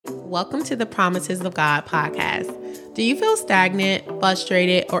Welcome to the Promises of God podcast. Do you feel stagnant,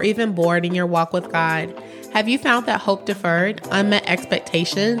 frustrated, or even bored in your walk with God? Have you found that hope deferred, unmet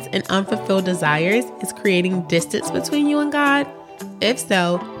expectations, and unfulfilled desires is creating distance between you and God? If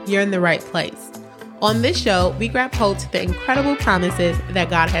so, you're in the right place. On this show, we grab hold to the incredible promises that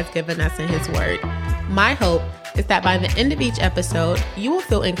God has given us in His Word. My hope is that by the end of each episode, you will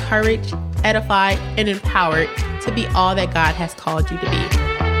feel encouraged, edified, and empowered to be all that God has called you to be.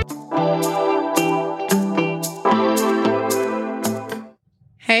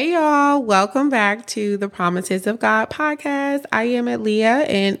 Hey y'all, welcome back to the Promises of God podcast. I am Aaliyah,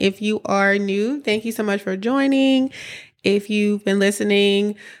 and if you are new, thank you so much for joining. If you've been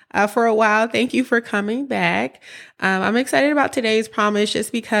listening for a while, thank you for coming back. I'm excited about today's promise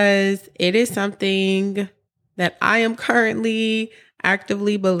just because it is something that I am currently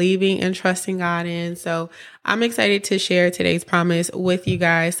actively believing and trusting God in. So I'm excited to share today's promise with you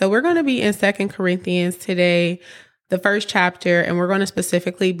guys. So we're going to be in 2 Corinthians today, the first chapter, and we're going to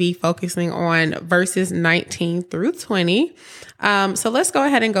specifically be focusing on verses 19 through 20. So let's go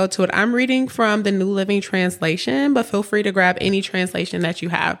ahead and go to it. I'm reading from the New Living Translation, but feel free to grab any translation that you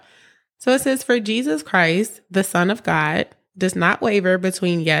have. So it says, "For Jesus Christ, the Son of God, does not waver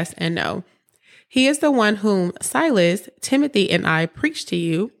between yes and no. He is the one whom Silas, Timothy, and I preach to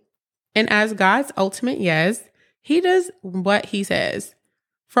you. And as God's ultimate yes, he does what he says.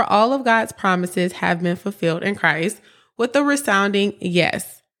 For all of God's promises have been fulfilled in Christ with a resounding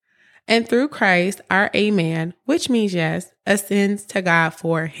yes. And through Christ, our amen, which means yes, ascends to God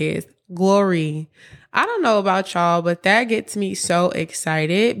for his glory." I don't know about y'all, but that gets me so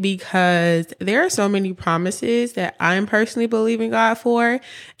excited because there are so many promises that I'm personally believing God for.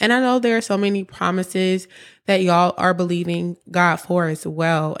 And I know there are so many promises that y'all are believing God for as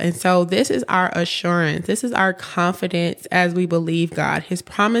well. And so this is our assurance. This is our confidence as we believe God. His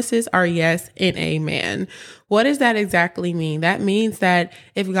promises are yes and amen. What does that exactly mean? That means that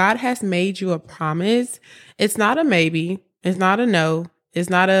if God has made you a promise, it's not a maybe. It's not a no. It's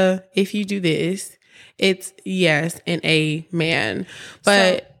not a if you do this. It's yes and amen.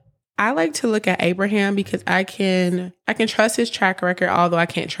 But I like to look at Abraham because I can trust his track record, although I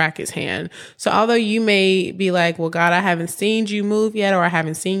can't track his hand. So although you may be like, well, God, I haven't seen you move yet, or I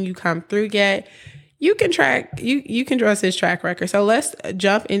haven't seen you come through yet, you can trust his track record. So let's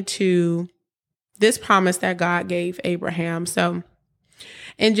jump into this promise that God gave Abraham. So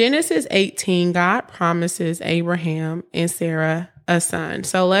in Genesis 18, God promises Abraham and Sarah a son.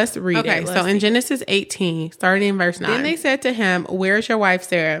 So let's read it. So in Genesis 18, starting in verse 9. "Then they said to him, 'Where's your wife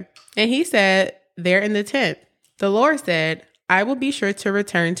Sarah?' And he said, 'There in the tent.' The Lord said, 'I will be sure to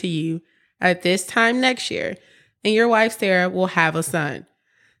return to you at this time next year, and your wife Sarah will have a son.'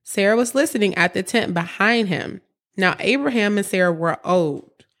 Sarah was listening at the tent behind him. Now Abraham and Sarah were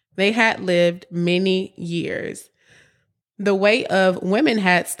old. They had lived many years. The weight of women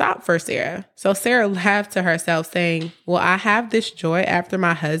had stopped for Sarah. So Sarah laughed to herself, saying, 'Will I have this joy after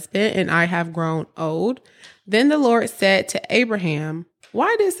my husband and I have grown old?' Then the Lord said to Abraham,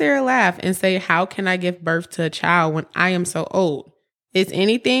 'Why did Sarah laugh and say, how can I give birth to a child when I am so old? Is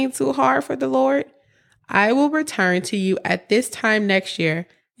anything too hard for the Lord? I will return to you at this time next year,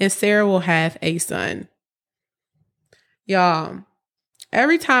 and Sarah will have a son.'" Y'all,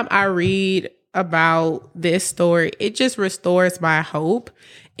 every time I read about this story, it just restores my hope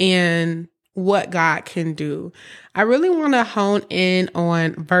in what God can do. I really want to hone in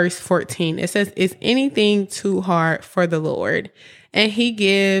on verse 14. It says, "Is anything too hard for the Lord?" And he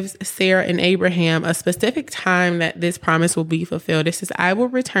gives Sarah and Abraham a specific time that this promise will be fulfilled. It says, "I will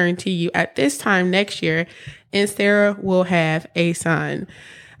return to you at this time next year, and Sarah will have a son."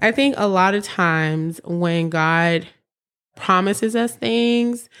 I think a lot of times when God promises us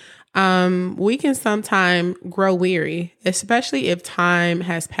things, we can sometimes grow weary, especially if time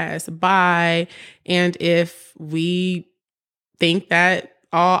has passed by and if we think that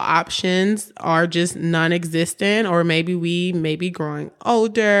all options are just non-existent, or maybe we may be growing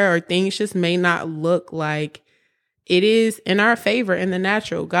older, or things just may not look like it is in our favor in the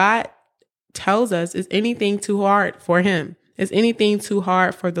natural. God tells us, is anything too hard for him? Is anything too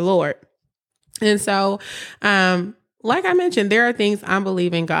hard for the Lord? And so, like I mentioned, there are things I'm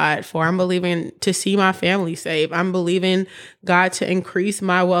believing God for. I'm believing to see my family saved. I'm believing God to increase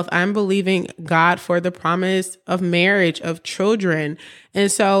my wealth. I'm believing God for the promise of marriage, of children.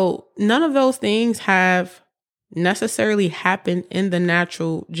 And so none of those things have necessarily happened in the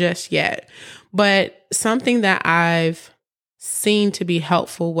natural just yet. But something that I've seen to be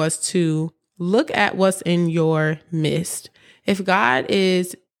helpful was to look at what's in your midst. If God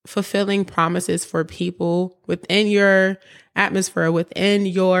is fulfilling promises for people within your atmosphere, within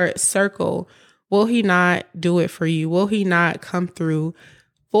your circle, will he not do it for you? Will he not come through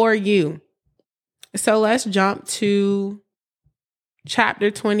for you? So let's jump to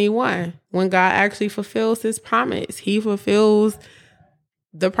chapter 21, when God actually fulfills his promise. He fulfills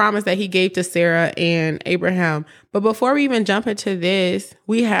the promise that he gave to Sarah and Abraham. But before we even jump into this,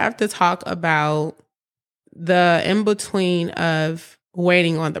 we have to talk about the in-between of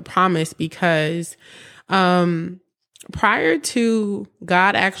waiting on the promise, because prior to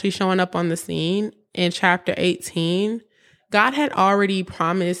God actually showing up on the scene in chapter 18, God had already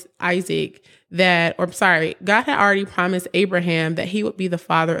promised God had already promised Abraham that he would be the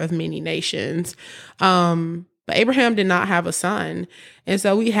father of many nations. But Abraham did not have a son. And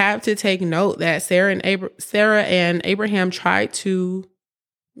so we have to take note that Sarah and Abraham tried to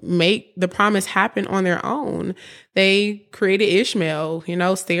make the promise happen on their own. They created Ishmael.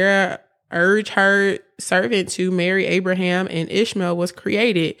 Sarah urged her servant to marry Abraham, and Ishmael was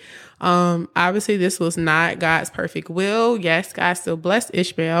created. Obviously, this was not God's perfect will. Yes, God still blessed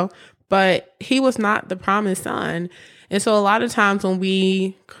Ishmael, but he was not the promised son. And so a lot of times when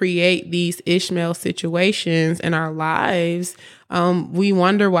we create these Ishmael situations in our lives, we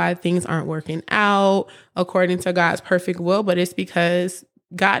wonder why things aren't working out according to God's perfect will, but it's because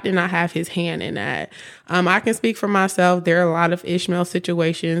God did not have his hand in that. I can speak for myself. There are a lot of Ishmael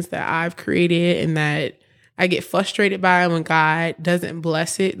situations that I've created and that I get frustrated by when God doesn't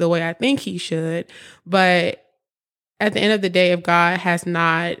bless it the way I think he should. But at the end of the day, if God has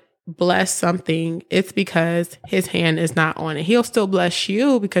not blessed something, it's because his hand is not on it. He'll still bless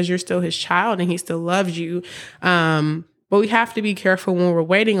you because you're still his child and he still loves you. But we have to be careful when we're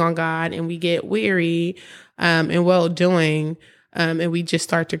waiting on God and we get weary and well-doing, and we just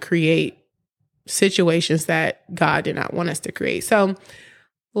start to create situations that God did not want us to create. So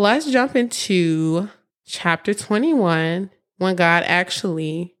let's jump into chapter 21, when God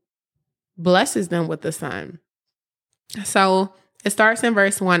actually blesses them with the son. So it starts in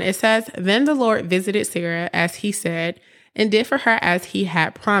verse 1. It says, "Then the Lord visited Sarah as he said, and did for her as he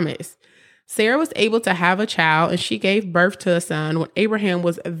had promised. Sarah was able to have a child, and she gave birth to a son when Abraham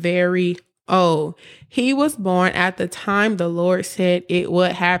was very old. He was born at the time the Lord said it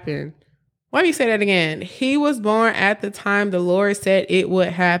would happen." Let me say that again. He was born at the time the Lord said it would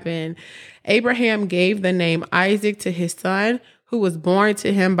happen. Abraham gave the name Isaac to his son, who was born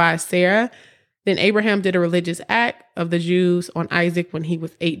to him by Sarah. Then Abraham did a religious act of the Jews on Isaac when he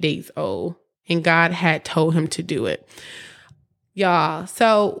was 8 days old, and God had told him to do it. Y'all,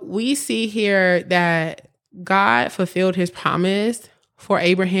 so we see here that God fulfilled his promise for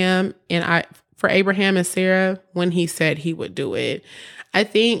Abraham and Sarah when he said he would do it. I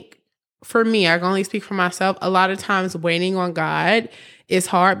think for me, I can only speak for myself. A lot of times waiting on God is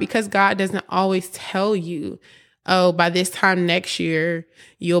hard because God doesn't always tell you, oh, by this time next year,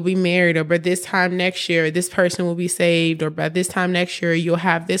 you'll be married, or by this time next year, this person will be saved, or by this time next year, you'll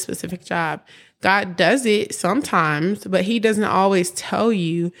have this specific job. God does it sometimes, but he doesn't always tell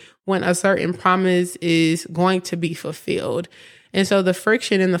you when a certain promise is going to be fulfilled. And so the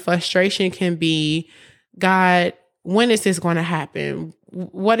friction and the frustration can be, God, when is this going to happen?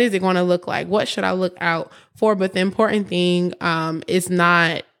 What is it going to look like? What should I look out for? But the important thing is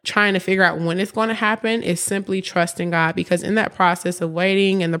not trying to figure out when it's going to happen. It's simply trusting God, because in that process of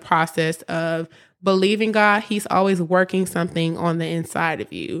waiting and the process of believing God, he's always working something on the inside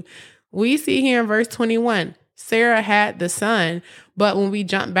of you. We see here in verse 21, Sarah had the son, but when we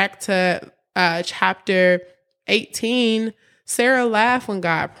jump back to chapter 18, Sarah laughed when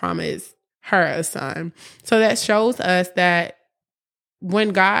God promised her a son. So that shows us that when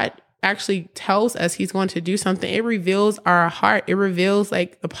God actually tells us he's going to do something, it reveals our heart. It reveals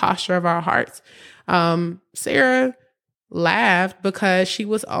like the posture of our hearts. Sarah laughed because she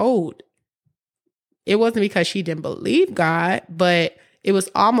was old. It wasn't because she didn't believe God, but it was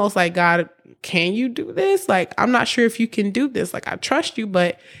almost like, God, can you do this? Like, I'm not sure if you can do this. Like, I trust you,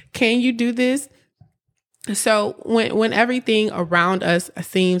 but can you do this? So when everything around us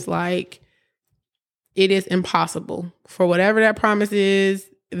seems like it is impossible, for whatever that promise is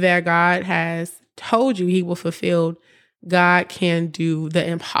that God has told you he will fulfill, God can do the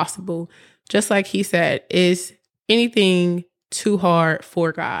impossible. Just like he said, is anything too hard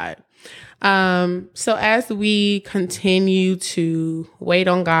for God? So as we continue to wait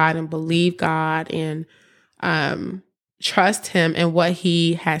on God and believe God and trust him and what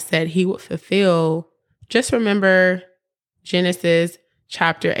he has said he would fulfill, just remember Genesis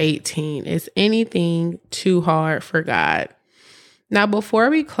chapter 18. Is anything too hard for God? Now, before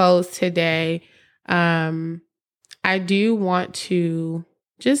we close today, I do want to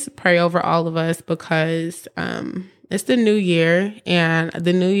just pray over all of us because it's the new year, and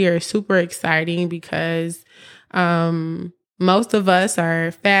the new year is super exciting because most of us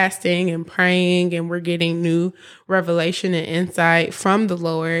are fasting and praying, and we're getting new revelation and insight from the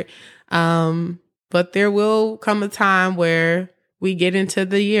Lord. But there will come a time where we get into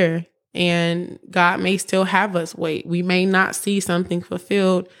the year and God may still have us wait. We may not see something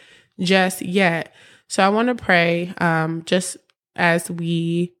fulfilled just yet. So I want to pray just as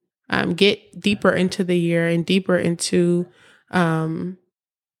we get deeper into the year and deeper into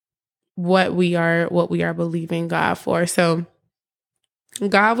what we are believing God for. So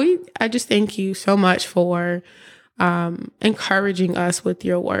God, I just thank you so much for encouraging us with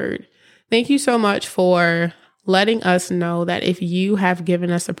your word. Thank you so much for letting us know that if you have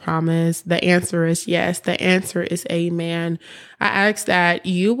given us a promise, the answer is yes. The answer is amen. I ask that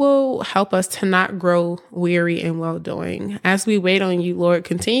you will help us to not grow weary in well-doing. As we wait on you, Lord,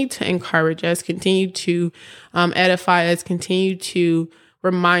 continue to encourage us, continue to edify us, continue to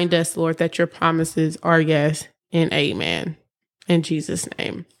remind us, Lord, that your promises are yes and amen. In Jesus'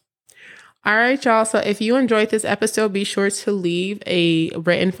 name. All right, y'all. So if you enjoyed this episode, be sure to leave a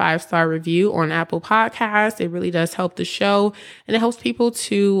written 5-star review on Apple Podcasts. It really does help the show, and it helps people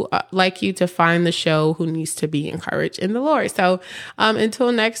to like you to find the show who needs to be encouraged in the Lord. So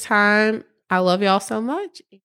until next time, I love y'all so much.